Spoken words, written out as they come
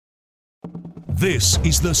This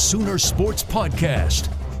is the Sooner Sports Podcast,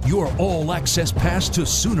 your all-access pass to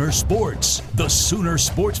Sooner Sports. The Sooner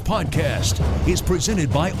Sports Podcast is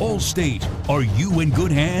presented by Allstate. Are you in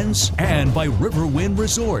good hands? And by Riverwind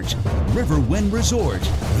Resort. Riverwind Resort,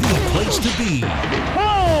 the place to be.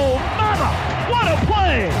 Oh, mama! What a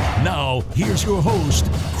play! Now, here's your host,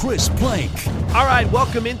 Chris Plank. All right,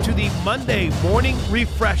 welcome into the Monday Morning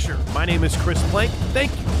Refresher. My name is Chris Plank. Thank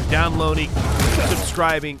you for downloading,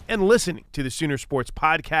 subscribing, and listening to the Sooner Sports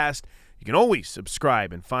Podcast. You can always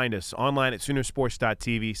subscribe and find us online at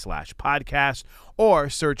Soonersports.tv/podcast or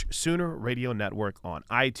search Sooner Radio Network on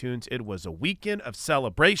iTunes. It was a weekend of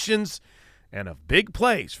celebrations and of big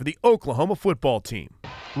plays for the Oklahoma football team.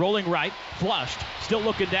 Rolling right, flushed, still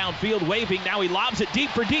looking downfield, waving. Now he lobs it deep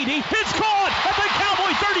for Dede. It's caught at the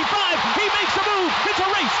Cowboy 35. He makes a move. It's a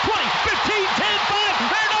race. 20, 15, 10, 5.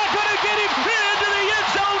 They're not going to get him into the end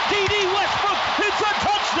zone. Dede Westbrook. It's a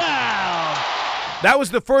touchdown. That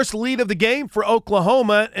was the first lead of the game for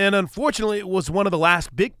Oklahoma, and unfortunately it was one of the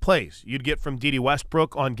last big plays you'd get from Dede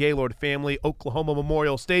Westbrook on Gaylord Family Oklahoma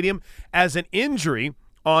Memorial Stadium, as an injury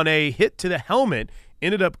on a hit to the helmet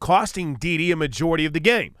ended up costing Dede a majority of the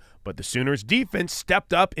game. But the Sooners defense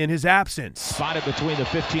stepped up in his absence. Spotted between the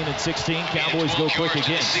 15 and 16. Cowboys go quick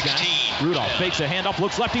again. Rudolph fakes a handoff,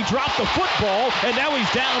 looks left. He dropped the football, and now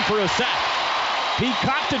he's down for a sack. He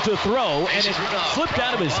cocked it to throw, and it slipped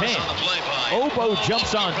out of his hand. Obo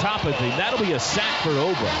jumps on top of him. That'll be a sack for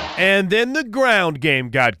Obo. And then the ground game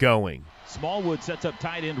got going. Smallwood sets up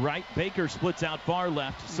tight end right. Baker splits out far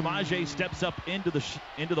left. Samaje steps up into the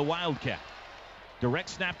Wildcat. Direct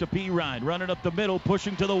snap to Perine, running up the middle,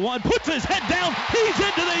 pushing to the one, puts his head down. He's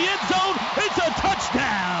into the end zone. It's a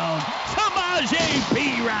touchdown. Samaje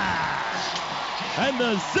Perine. And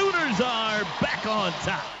the Sooners are back on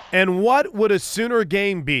top. And what would a Sooner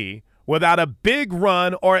game be without a big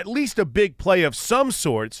run or at least a big play of some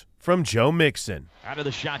sorts from Joe Mixon? Out of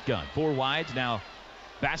the shotgun, 4 wides. Now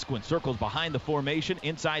Basquin circles behind the formation.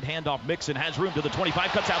 Inside handoff. Mixon has room to the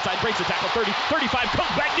 25. Cuts outside. Breaks the tackle. 30. 35.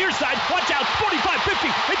 Comes back near side. Watch out. 45. 50.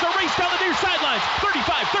 It's a race down the near sidelines.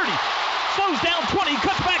 35. 30. Slows down. 20.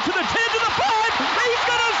 Cuts back to the 10 to the 5. He's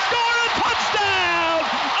going to score a touchdown.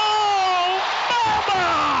 Oh,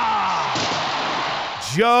 mama!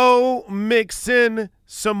 Joe Mixon,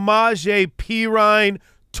 Samaje Perine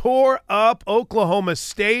tore up Oklahoma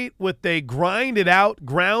State with a grinded-out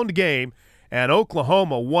ground game, and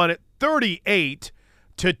Oklahoma won it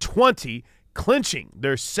 38-20, clinching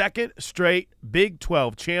their second straight Big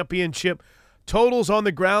 12 championship. Totals on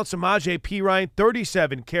the ground: Samaje Perine,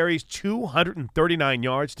 37 carries, 239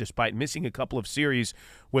 yards, despite missing a couple of series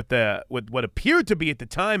with what appeared to be at the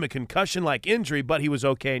time a concussion-like injury, but he was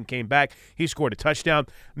okay and came back. He scored a touchdown.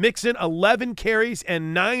 Mixon, 11 carries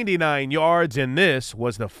and 99 yards, and this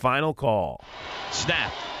was the final call.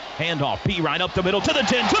 Snap. Handoff. Perine up the middle to the 10,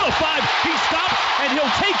 to the 5. He stopped, and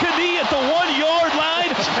he'll take a knee at the 1-yard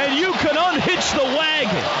line, and you can unhitch the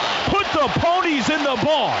wagon. Put the ponies in the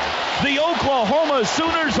barn. The Oklahoma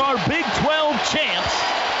Sooners are Big 12 champs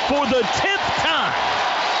for the 10th time.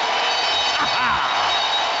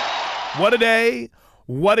 What a day,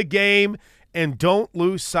 what a game, and don't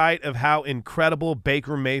lose sight of how incredible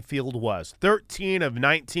Baker Mayfield was. 13 of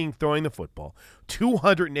 19 throwing the football,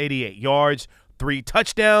 288 yards, 3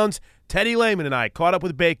 touchdowns. Teddy Lehman and I caught up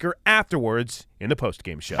with Baker afterwards in the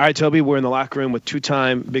postgame show. All right, Toby, we're in the locker room with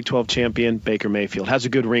 2-time Big 12 champion Baker Mayfield. Has a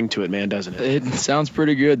good ring to it, man, doesn't it? It sounds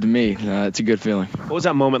pretty good to me. It's a good feeling. What was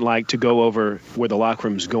that moment like to go over where the locker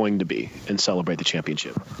room's going to be and celebrate the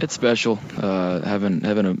championship? It's special. Having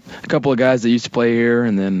a couple of guys that used to play here,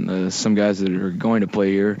 and then some guys that are going to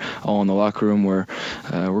play here, all in the locker room where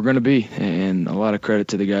we're going to be. And a lot of credit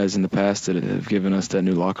to the guys in the past that have given us that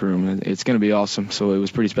new locker room. It's going to be awesome. So it was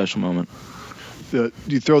a pretty special moment.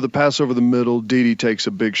 You throw the pass over the middle. Dede takes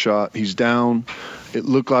a big shot. He's down. It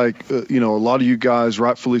looked like, a lot of you guys,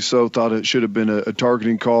 rightfully so, thought it should have been a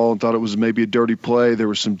targeting call and thought it was maybe a dirty play. There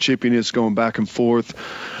was some chippiness going back and forth.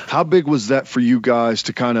 How big was that for you guys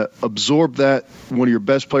to kind of absorb that one of your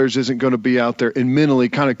best players isn't going to be out there and mentally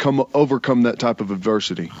kind of overcome that type of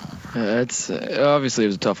adversity? It's obviously it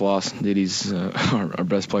was a tough loss. Dede's our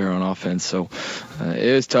best player on offense, so it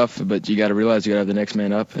is tough. But you got to realize you got to have the next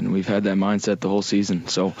man up, and we've had that mindset the whole season.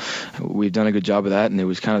 So we've done a good job of that, and it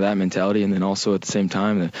was kind of that mentality. And then also at the same same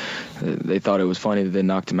time, they thought it was funny that they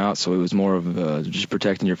knocked him out. So it was more of just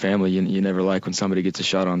protecting your family. You never like when somebody gets a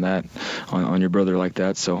shot on your brother like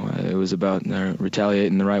that. So it was about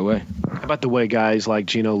retaliating the right way. How about the way guys like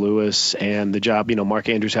Geno Lewis and the job, Mark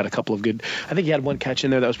Andrews had a couple of good, I think he had one catch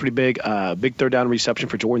in there that was pretty big. Big third down reception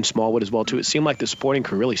for Jordan Smallwood as well, too. It seemed like the supporting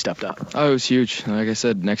crew really stepped up. Oh, it was huge. Like I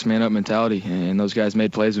said, next man up mentality. And those guys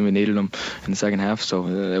made plays when we needed them in the second half. So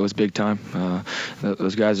it was big time.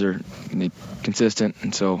 Those guys are consistent.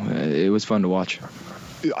 And so it was fun to watch.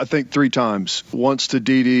 I think 3 times. Once to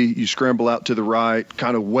Dede, you scramble out to the right,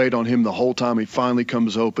 kind of wait on him the whole time. He finally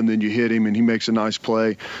comes open, then you hit him, and he makes a nice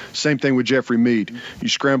play. Same thing with Jeffrey Mead. You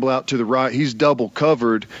scramble out to the right. He's double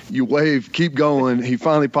covered. You wave, keep going. He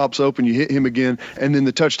finally pops open. You hit him again, and then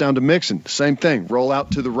the touchdown to Mixon. Same thing. Roll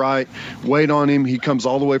out to the right, wait on him. He comes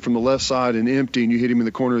all the way from the left side and empty, and you hit him in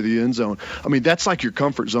the corner of the end zone. I mean, that's like your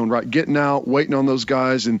comfort zone, right? Getting out, waiting on those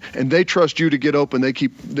guys, and they trust you to get open. They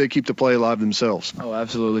keep the play alive themselves. Oh,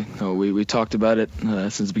 absolutely. We talked about it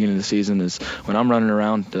since the beginning of the season. Is when I'm running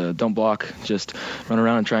around, don't block, just run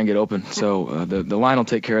around and try and get open. So the line will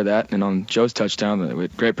take care of that. And on Joe's touchdown,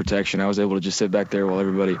 with great protection, I was able to just sit back there while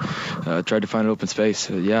everybody tried to find an open space.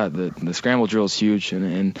 The scramble drill is huge,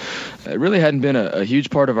 and it really hadn't been a huge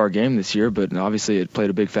part of our game this year, but obviously it played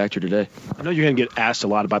a big factor today. I know you're going to get asked a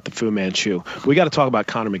lot about the Fu Manchu. We got to talk about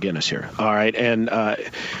Connor McGinnis here. All right, and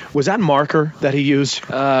was that marker that he used?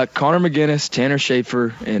 Connor McGinnis, Tanner Schaefer,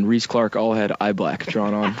 and Reese Clark all had eye black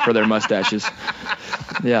drawn on for their mustaches.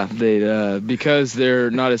 Yeah, they because they're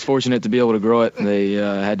not as fortunate to be able to grow it, they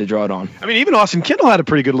had to draw it on. I mean, even Austin Kendall had a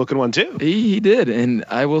pretty good looking one too. He did, and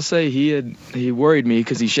I will say he worried me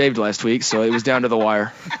because he shaved last week, so it was down to the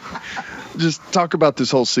wire. Just talk about this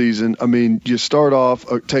whole season. I mean, you start off,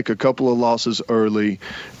 take a couple of losses early,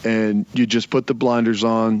 and you just put the blinders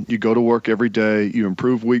on. You go to work every day. You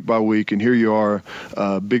improve week by week, and here you are,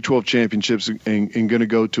 Big 12 championships, and going to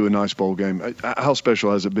go to a nice bowl game. How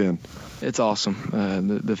special has it been? It's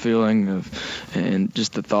awesome. The feeling of, and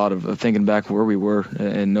just the thought of thinking back where we were,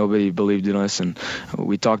 and nobody believed in us, and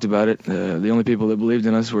we talked about it. The only people that believed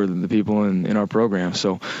in us were the people in our program.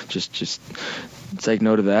 So just take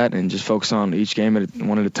note of that and just focus on each game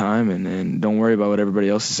one at a time, and don't worry about what everybody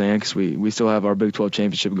else is saying, because we still have our Big 12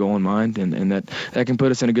 championship goal in mind, and that can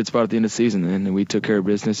put us in a good spot at the end of the season. And we took care of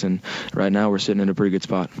business, and right now we're sitting in a pretty good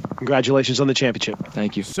spot. Congratulations on the championship.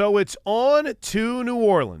 Thank you. So it's on to New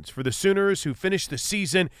Orleans for the Sooners, who finished the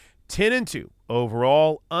season 10-2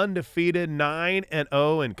 overall, undefeated,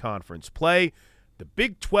 9-0 in conference play. The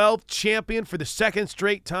Big 12 champion for the second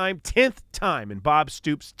straight time, 10th time in Bob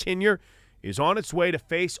Stoops' tenure, is on its way to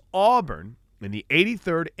face Auburn in the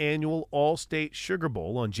 83rd Annual All-State Sugar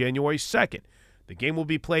Bowl on January 2nd. The game will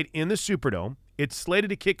be played in the Superdome. It's slated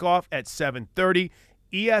to kick off at 7:30.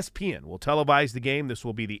 ESPN will televise the game. This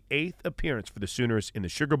will be the 8th appearance for the Sooners in the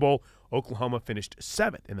Sugar Bowl. Oklahoma finished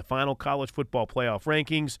 7th in the final college football playoff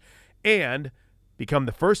rankings and become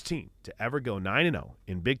the first team to ever go 9-0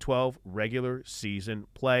 in Big 12 regular season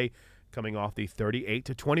play, coming off the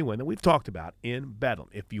 38-20 win that we've talked about in Bedlam.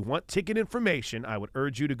 If you want ticket information, I would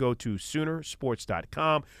urge you to go to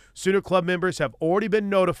Soonersports.com. Sooner Club members have already been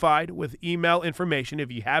notified with email information.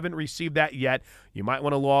 If you haven't received that yet, you might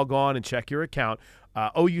want to log on and check your account.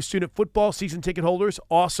 OU student football season ticket holders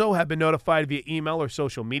also have been notified via email or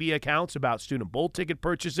social media accounts about student bowl ticket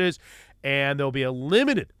purchases, and there'll be a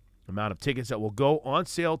limited amount of tickets that will go on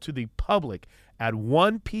sale to the public at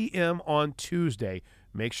 1 p.m. on Tuesday.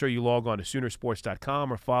 Make sure you log on to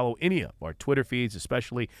Soonersports.com or follow any of our Twitter feeds,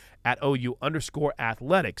 especially at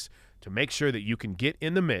OU_athletics, to make sure that you can get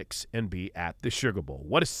in the mix and be at the Sugar Bowl.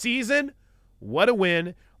 What a season. What a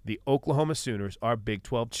win. The Oklahoma Sooners are Big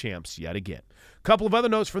 12 champs yet again. A couple of other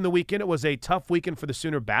notes from the weekend. It was a tough weekend for the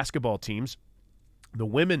Sooner basketball teams. The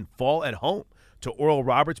women fall at home to Oral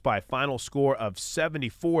Roberts by a final score of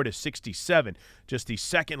 74-67, just the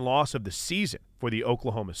second loss of the season for the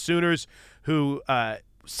Oklahoma Sooners, who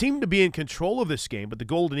seemed to be in control of this game, but the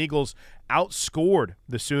Golden Eagles outscored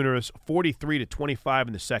the Sooners 43-25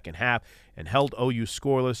 in the second half and held OU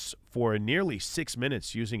scoreless for nearly 6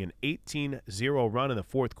 minutes, using an 18-0 run in the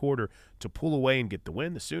fourth quarter to pull away and get the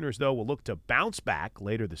win. The Sooners, though, will look to bounce back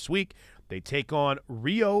later this week. They take on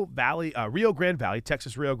Rio Grande Valley,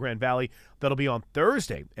 Texas Rio Grande Valley. That'll be on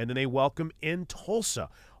Thursday, and then they welcome in Tulsa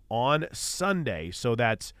on Sunday. So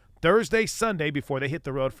that's Thursday, Sunday, before they hit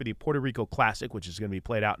the road for the Puerto Rico Classic, which is going to be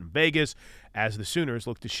played out in Vegas, as the Sooners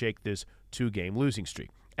look to shake this 2-game losing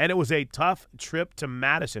streak. And it was a tough trip to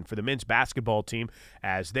Madison for the men's basketball team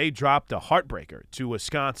as they dropped a heartbreaker to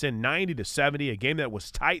Wisconsin 90-70, a game that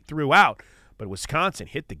was tight throughout. But Wisconsin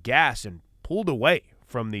hit the gas and pulled away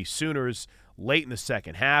from the Sooners late in the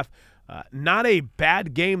second half. Not a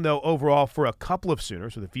bad game, though, overall for a couple of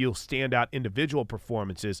Sooners with a few standout individual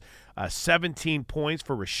performances. 17 points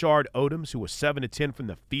for Rashard Odoms, who was 7 of 10 from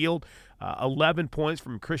the field. 11 points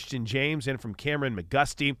from Christian James and from Cameron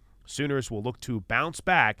McGusty. Sooners will look to bounce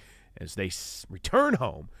back as they return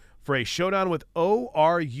home for a showdown with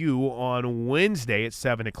ORU on Wednesday at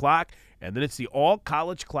 7 o'clock. And then it's the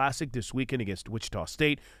All-College Classic this weekend against Wichita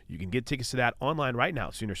State. You can get tickets to that online right now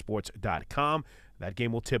at Soonersports.com. That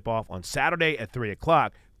game will tip off on Saturday at 3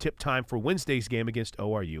 o'clock. Tip time for Wednesday's game against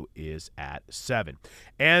ORU is at 7.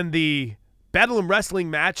 And the Bedlam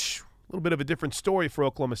wrestling match, a little bit of a different story for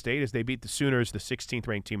Oklahoma State as they beat the Sooners, the 16th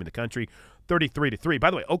ranked team in the country, 33-3.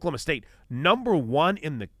 By the way, Oklahoma State, number 1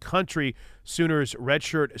 in the country. Sooners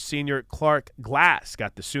redshirt senior Clark Glass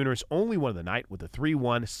got the Sooners only one of the night with a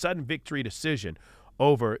 3-1 sudden victory decision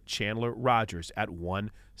over Chandler Rogers at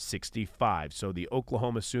 165. So the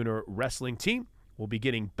Oklahoma Sooner wrestling team will be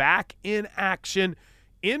getting back in action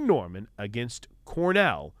in Norman against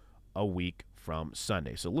Cornell a week from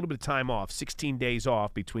Sunday. So a little bit of time off, 16 days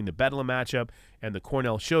off between the Bedlam matchup and the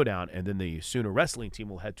Cornell showdown, and then the Sooner wrestling team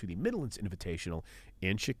will head to the Midlands Invitational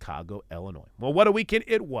in Chicago, Illinois. Well, what a weekend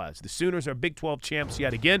it was. The Sooners are Big 12 champs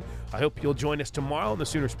yet again. I hope you'll join us tomorrow on the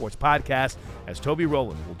Sooner Sports Podcast as Toby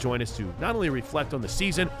Rowland will join us to not only reflect on the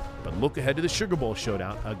season, but look ahead to the Sugar Bowl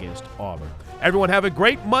showdown against Auburn. Everyone have a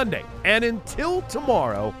great Monday, and until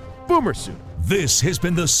tomorrow, Boomer Sooner. This has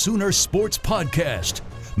been the Sooner Sports Podcast.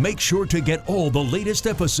 Make sure to get all the latest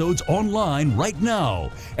episodes online right now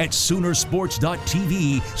at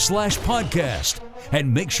Soonersports.tv/podcast.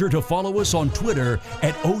 And make sure to follow us on Twitter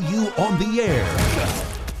at OU On The Air.